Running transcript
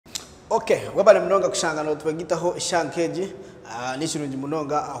Okay, wabale mnonga kushanga no twegitaho shankeji nishirungi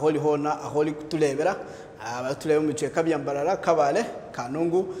munonga aholi hona aholi kutulebera batulebe mu cyeka byambarara kabale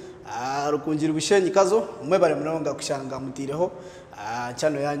kanungu rukungira ubushenyi kazo mwebale mnonga kushanga mutireho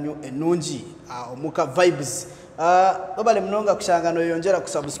chano yanyu enungi omuka vibes wabale mnonga kushanga no yongera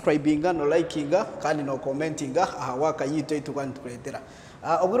kusubscribinga no likinga kandi no commentinga waka yito itukani tukuletera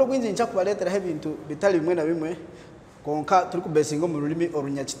oburo bwinzi ncha kubaletera hebintu bitali bimwe na bimwe konka turi kubesinga mu rurimi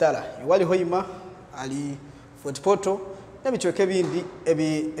orunyakitara iwali hoyima ali fotopoto n'ebicoke bindi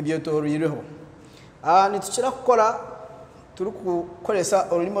ebyotoruyireho nituchira kukora turi kukolesa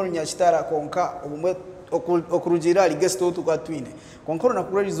ururimi orunyakitara konka obumwe okurugira ali guest otu kwa twine konka na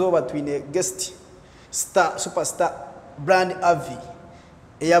kurerizoba twine guest star superstar brand Avie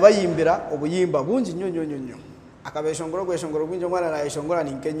eyabayimbira obuyimba bungi nyonyonyonyo akabeshongoro gweshongoro bwinjo mwana na eshongora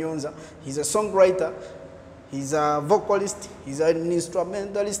ni Kenyonza. He's a songwriter, he's a vocalist, he's an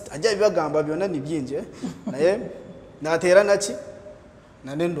instrumentalist. Aja bibagamba byona ni byinje naye natera nachi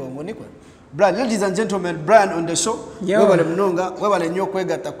nanendo ngonikwe brand. Ladies and gentlemen, brand on the show webale mnonga webale nyo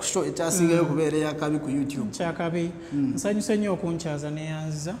kwegata ku show echasinga yo kubereye akabi ku YouTube chakabi nsanyuse nyo kunchaza ne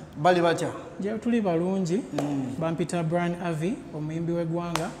yanza bali batya je tuli balungi bampita brand Avie omuyimbi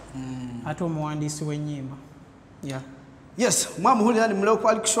wegwanga ate omuwandiisi w'ennyimba. Yeah. Yes, mwamuhuli yani mleo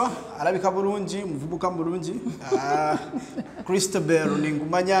kwa alikishwa alabika bulungi muvubuka bulungi Christabel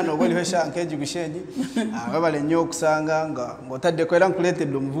ningumanyano wali hesha ankeji gushenyi wabale nyo kusanga nga ngotadde kwera nkulete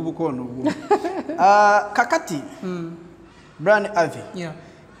do muvubuka ono kakati brand Avie yeah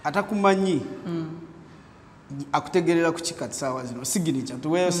atakumanyi akutegerera kuchikati sawa zino signature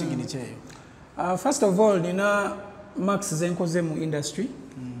tuweyo signature yo. First of all nina Max zenkoze mu industry.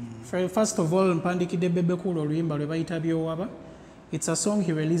 First of all, mpandikide bebe kulo oluyimba lwe bayita byowaba. It's a song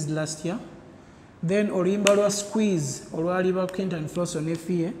he released last year. Then oluyimba lwa Squeeze olwali ba Kenzo Flosso ne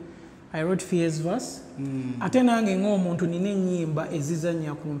Fie. I wrote Fie's verse. Ate nange ng'omuntu nina ennyimba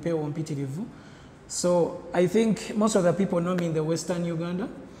ezizanya ku mpewo mpitirivu. So I think most of the people know me in the Western Uganda.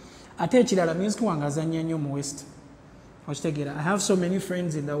 Ate ekirala music wange azanya nnyo mu West. I have so many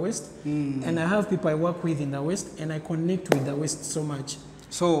friends in the West and I have people I work with in the West and I connect with the West so much.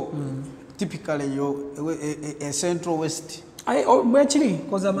 So typically you a Central West. Actually,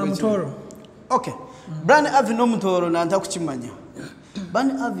 because I'm a Mutoro. Okay. Brand Avie no Mutoro na nta kuchimanya.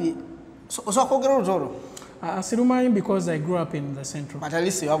 Brand Avie so akogera Mutoro. Sirumanyi because I grew up in the Central. But at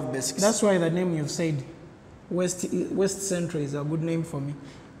least you have basics. That's why the name you've said West Central is a good name for me.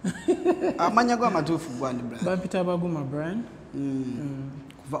 Amanya gwa matufu gwani brand. Bampita baguma brand.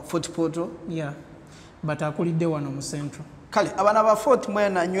 Fotopoto. Yeah. But akulidde wano mu Central. Kale abana ba Fort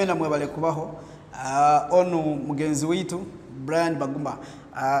mwena nywena mwebale kubaho ono mugenzi witu brand baguma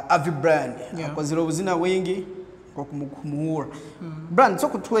Avie brand akozira obuzina wingi okumuhura brand so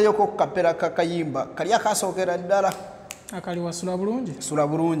kutweyo ko kapera kakayimba kali akasokera ddala akali wasula bulungi sura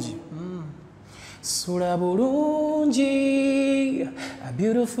bulungi Sura bulungi, a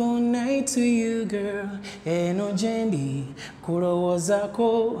beautiful night to you girl, eno jendi,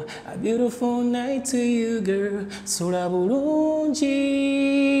 kurowozako, a beautiful night to you girl, Sura bulungi,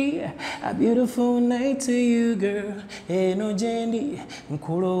 a beautiful night to you girl, eno jendi,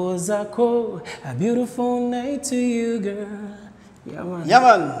 kurowozako, a beautiful night to you girl. Yaman.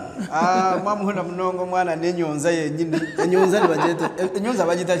 Yaman. Mamuhuna mnongo mwana nenyonza yenyine. Enyonza libajete. Enyonza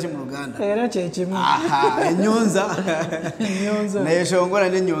bajita chi mu Ruganda. Era chechimu. Aha, enyonza. Enyonza. Na yeshongora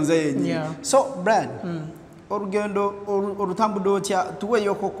nenyonza yenyine. Yeah. So brand. Orugendo orutambudo tya tuwe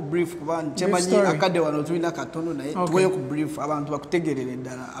yoko ku brief kuban chemanyi akade wano tuina katono na tuwe yoko brief abantu bakutegerere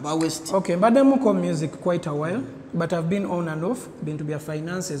dala aba West. Okay, bademu ko music quite a while, but I've been on and off, been to be a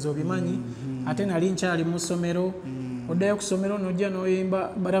finances obimanyi. Ate nali nkyali mu somero. But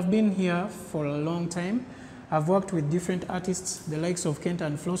I've been here for a long time. I've worked with different artists, the likes of Kenzo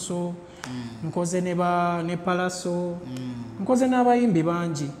and Flosso, Nkoze neba Nepalaso, Nkoze n'abayimbi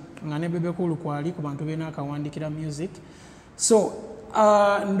bangi nga ne bebe kulu kwali ku bantu bena akawandikira music. So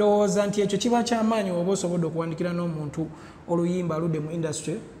ndowooza nti ekyo kiba kyamaanyi oba osobola okuwandikira n'omuntu oluyimba aludde mu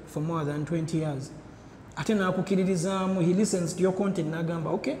industry for more than 20 years. Ate n'akukiririzaamu, he listens to your content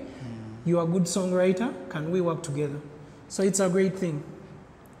n'agamba, okay, you are a good songwriter, can we work together? So it's a great thing.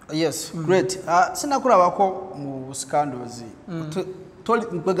 Yes, great. Sina kulabako mu scandals.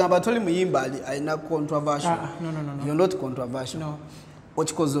 Mpegamba toli muyimba ali aina controversial. No. You're not controversial. No.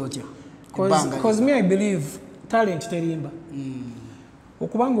 Ochikoze otya? Because me I believe talent terimba.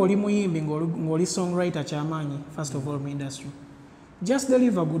 Okubanga oli muyimbi ng'oli songwriter kyamaanyi first of all mu industry. Just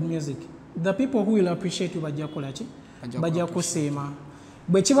deliver good music. The people who will appreciate you bajja kukola ki? Bajja kusiima.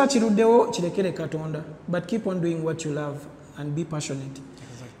 Bwe kiba kiruddewo kirekere Katonda, but keep on doing what you love and be passionate.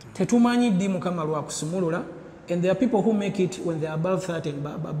 tetumanyi ddi mukama lwakusumulula, and there are people who make it when they are above 30 and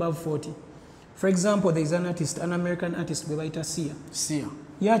above 40. For example, there is an artist, an American artist gwe bayita Sia.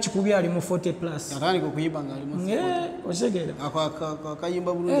 Yakikubye ali mu 40 plus. Atandika okuyimba nga ali mu 40. Osegeera.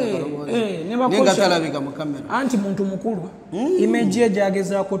 Akayimba bulungi nenga talabika mu kamera. Anti muntu mukulu. Image ye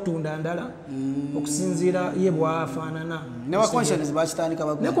jagezaako tunda ndala okusinziira ye bwafaanana. Ne wa conscience bakitandika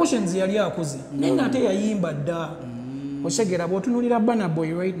bakuze. Ne conscience yali akuze. Nenga ate yayimba dda. Osegeera bw'otunuulira Burna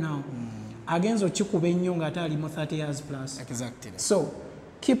Boy right now. Agenzo kikuba ennyo nga ate ali mu 30 years plus. Exactly. So,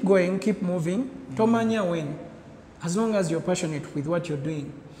 keep going, keep moving. Tomanya when. As long as you're passionate with what you're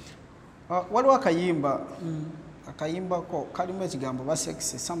doing. Waliwo akayimba akayimba ko kalimu ekigambo ba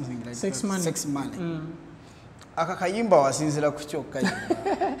sex something like sex money. Sex money. Akakayimba wasinzira ku kyokka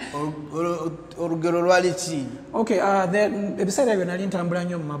olugero lwali ki? Okay, ebiseera ebyo nali ntambula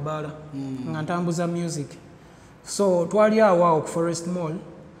nnyo mu mabaala nga ntambuza music. So twali awo ku Forest Mall.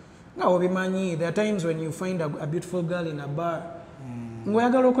 Nga obimanyi, there are times when you find a beautiful girl in a bar.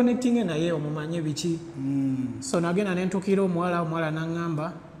 Ngoyagala oconnecting naye omumanye biki. So nagenda nentukira omuwala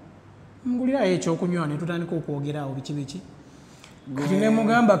nangamba ngulira ekyokunywa ne tutandika okwogera awo biki. Kati ne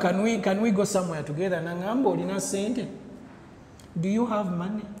mugamba can we go somewhere together nangamba olina sente? Do you have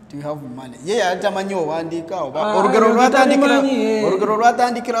money? Do you have money? Yeah, atamanyi owandiika oba olugero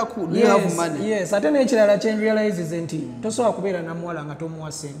lwatandikira ku do you have money? Yes, ate n'ekirala kye realizes nti tosobola kubeera na muwala nga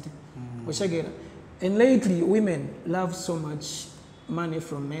tomuwa sente. Oshegera. And lately women love so much money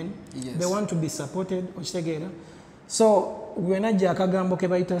from men. Yes. They want to be supported. Oshegera. So we najja akagambo ke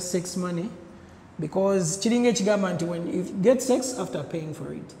bayita sex money because kiringa ekigamba nti when you get sex after paying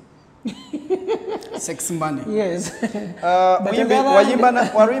for it. Sex money. Yes. Wayimba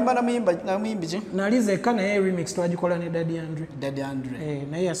na muyimbi ki? Nalize kana ye remix twagikola ne Daddy Andre. Daddy Andre.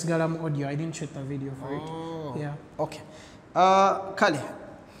 Naye yasigala mu audio. I didn't shoot the video for it. Yeah. Okay. Kale.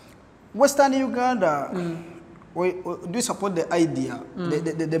 Western Uganda, do you support the idea,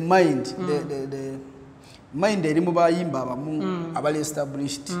 the mind, the mind erimu bayimba abamu abali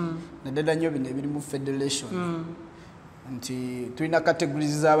established na dada nyo bine biri mu federation nti tulina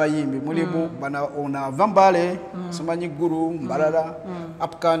categories z'abayimbi mulimu bana ona vambale somanyi guru mbalala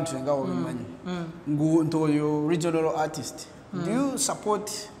up country nga obimanyi ngu ntoyo regional artist. Do you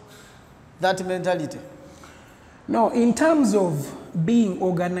support that mentality? No, in terms of being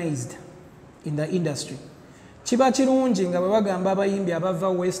organized in the industry. Chiba chirungi nga bagamba abayimbi abava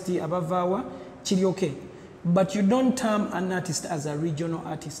west abavawa kiri okay. But you don't term an artist as a regional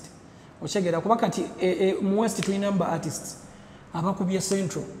artist. Ochegera kuba kati mu west tu number artists abakubye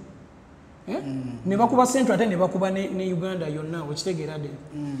central. Ne bakuba central ate ne bakuba ne Uganda yonna okitegera de.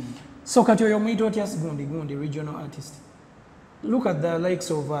 So kati oyo mwito otyas gundi regional artist. Look at the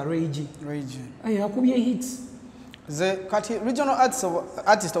likes of Reggie. Akubye hits. The kati regional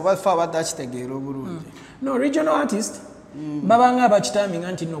artist of alpha what that tegero bulungi. No, regional artist babanga bachitaming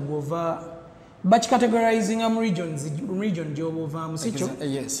anti no gova but categorizing region jobova musicho.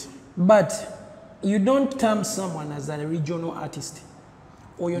 Yes. But you don't term someone as a regional artist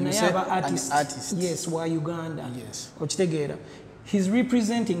or you nayaba artist. Yes, wa Uganda. Yes. Ochitegera. He's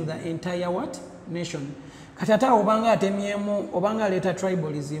representing the entire what? Nation. Katata obanga atemyemu obanga leta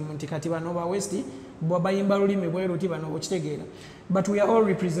tribalism nti kati bano ba west bwabayimba lulimi bweruti bano okitegera. But we are all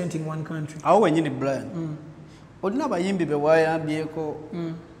representing one country. Awo wenyini Brian. Olina abayimbi bewayambyeko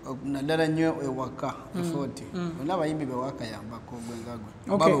nadala nnyo ewaka effort. Olina abayimbi bewaka yambako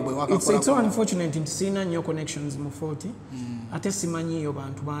gwengagwe. Okay. It's so unfortunate nti sina nnyo connections mu 40. Ate simanyi yo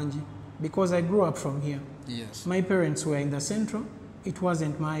bantu bangi because I grew up from here. Yes. My parents were in the central. It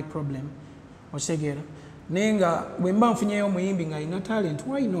wasn't my problem. Okitegera. Nenga bwemba nfunyeyo muyimbi nga ina talent,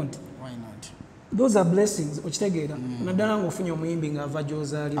 why not? Those are blessings okitegera. Nadala ngofunye omuyimbi nga ava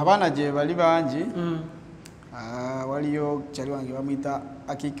gyozali. Abaana gye bali bangi. Waliyo kyali wange bamuyita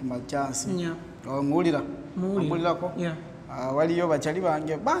Akik Malchance. Ngulirako. Waliyo bakyali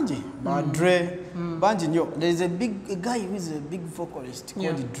bange bangi. Dre bangi nnyo. There is a guy who is a big vocalist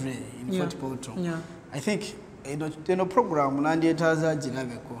called Dre in Fort Portal. I think in a program nandyetaaza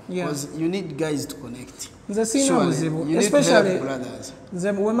girabeko because you need guys to connect. Especially brothers.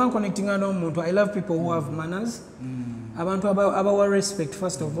 When I'm connecting n'omuntu, I love people who have manners. Abantu abawa respect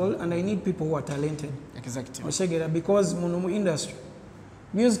first of all, and I need people who are talented. Exactly. Oshegera because mu industry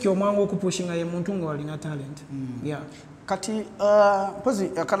music omwangu okupushinga ye muntu nga walina talent. Yeah. Kati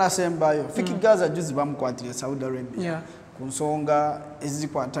pozi akana sembayo Fik Gaza juzi bamukwatira Saudi Arabia. Yeah. Ku nsonga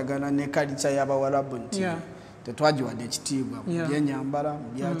ezikwatagana ne culture y'abawarabu nti tetwagiwadde ekitiibwa mu byenyambala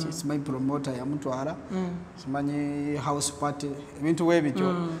mu byaki simanyi promoter yamutwala simanyi house party ebintu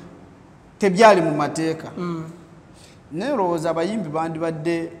weebityo tebyali mu mateeka nerowooza abayimbi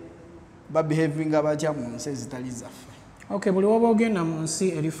bandibadde babehaving abatya mu nsi ezitali zaffe. Okay, buli waba ogenda mu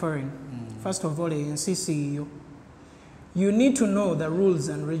nsi eri foreign, first of all ensi siiyo. You need to know the rules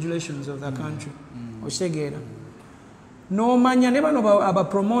and regulations of the country. Okitegeera. N'omanya ne bano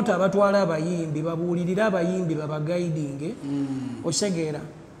abapromota abatwala abayimbi babuulirira abayimbi babaguiding. Okitegeera.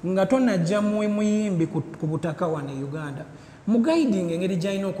 Nga tonajja muyimbi ku butaka wano e Uganda. Mu guiding engeri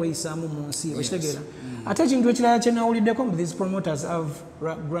gy'alina okweyisaamu mu nsi. Okitegeera. Ate ekintu ekirala kye nawuliddeko, these promoters have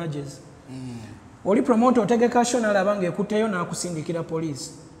grudges. Oli promoter otegeka show n'alaba ng'ekutteyo n'akusindikira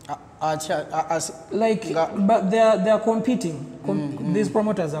police. Like, but they are competing. These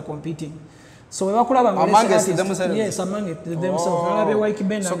promoters are competing. So we wakulaba among themselves. Yes, among themselves.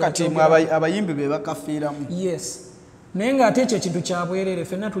 So kati abayimbi be bakafiiramu. Yes. Naye ng'ate ekyo ekintu kya bwereere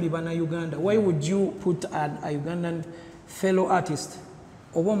ffenna tuli bana Uganda. Why would you put a Ugandan fellow artist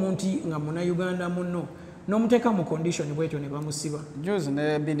oba omuntu nga muna Uganda munno n'omuteeka mu condition bwetyo ne bamusiba? Juzi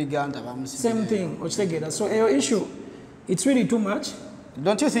ne Biniganda bamusiba. Same thing, okitegeera. So eyo issue, it's really too much.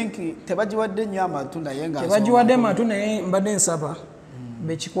 Don't you think tebagiwadde nnyo amatu naye nga tebagiwadde amatu naye mbadde nsaba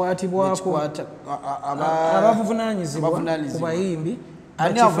bekikwatibwako abavunaanyizibwa ku bayimbi.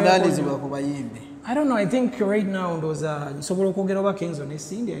 Ani avunaanyizibwa ku bayimbi? I don't know. I think right now those nsobola okwogera oba Kenzo ne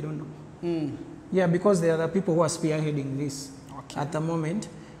Cindy. I don't know. Yeah, because they are the people who are spearheading this at the moment.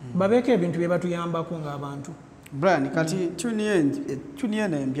 Babeeko ebintu bye batuyambako ng'abantu. Brian, kati tuni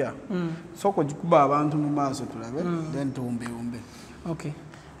eno empya soko gikuba abantu mu maaso tulabe then tuwumbe. Okay.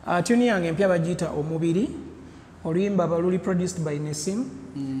 Tuni yange empya bagiyita Omubiri. Oluyimba luli produced by Nesim.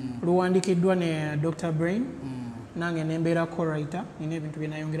 Luwandikiddwa ne Dr. Brain. Nange nembeera co-writer. Nina ebintu bye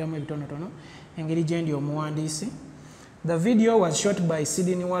nayongeramu ebitonotono. Engeri gye ndi omuwandiisi. The video was shot by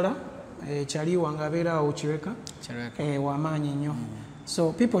Sidney Wala. Chali wangabera awo Kireka. Wamaanyi nnyo.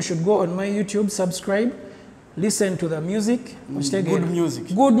 So people should go on my YouTube, subscribe, listen to the music. Good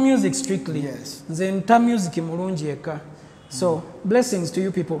music. Good music strictly. Yes. Then music mulungi eka. So blessings to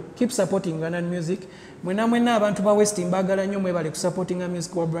you people. Keep supporting Ugandan music. Mwena abantu ba West mbagala nnyo mwebale ku supporting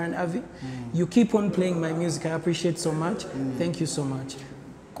music wa Brian Avie. You keep on playing my music. I appreciate so much. Thank you so much.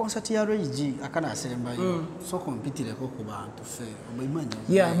 Concert ya Reggie akana asembayo. So competireko ku bantu fe. Obayimanya.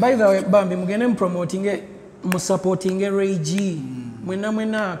 Yeah, by the way, Bambi mugende promoting supporting Reggie.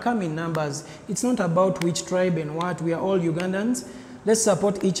 Mwena come in numbers. It's not about which tribe and what. We are all Ugandans. Let's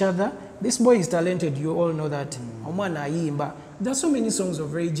support each other. This boy is talented. You all know that. Omwana ayimba. There are so many songs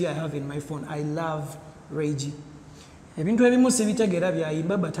of Reggie I have in my phone. I love Reggie. Ebintu ebimu sibitegera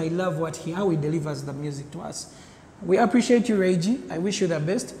byayimba, but I love how he delivers the music to us. We appreciate you, Reggie. I wish you the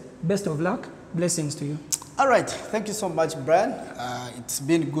best. Best of luck. Blessings to you. All right. Thank you so much, Brian. It's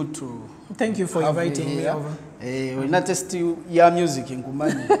been good to. Thank you for inviting me over. We not test your music in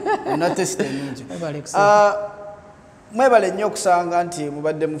Kumani. We not test the music. Mwebale nnyo okusanga nti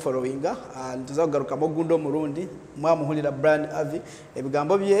mubadde mu followinga ntuza kugaruka Mogundo Murundi mwamuhulira Brian Avie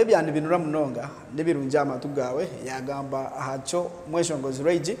ebigambo bye byandi binura munonga nebirungi amatu gawe yagamba hacho mweshongozi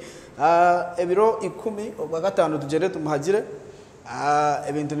Reggie ebiro 10 oba gatano tugere tumuhagire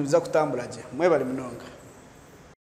ebintu nibiza kutambula je mwebale munonga.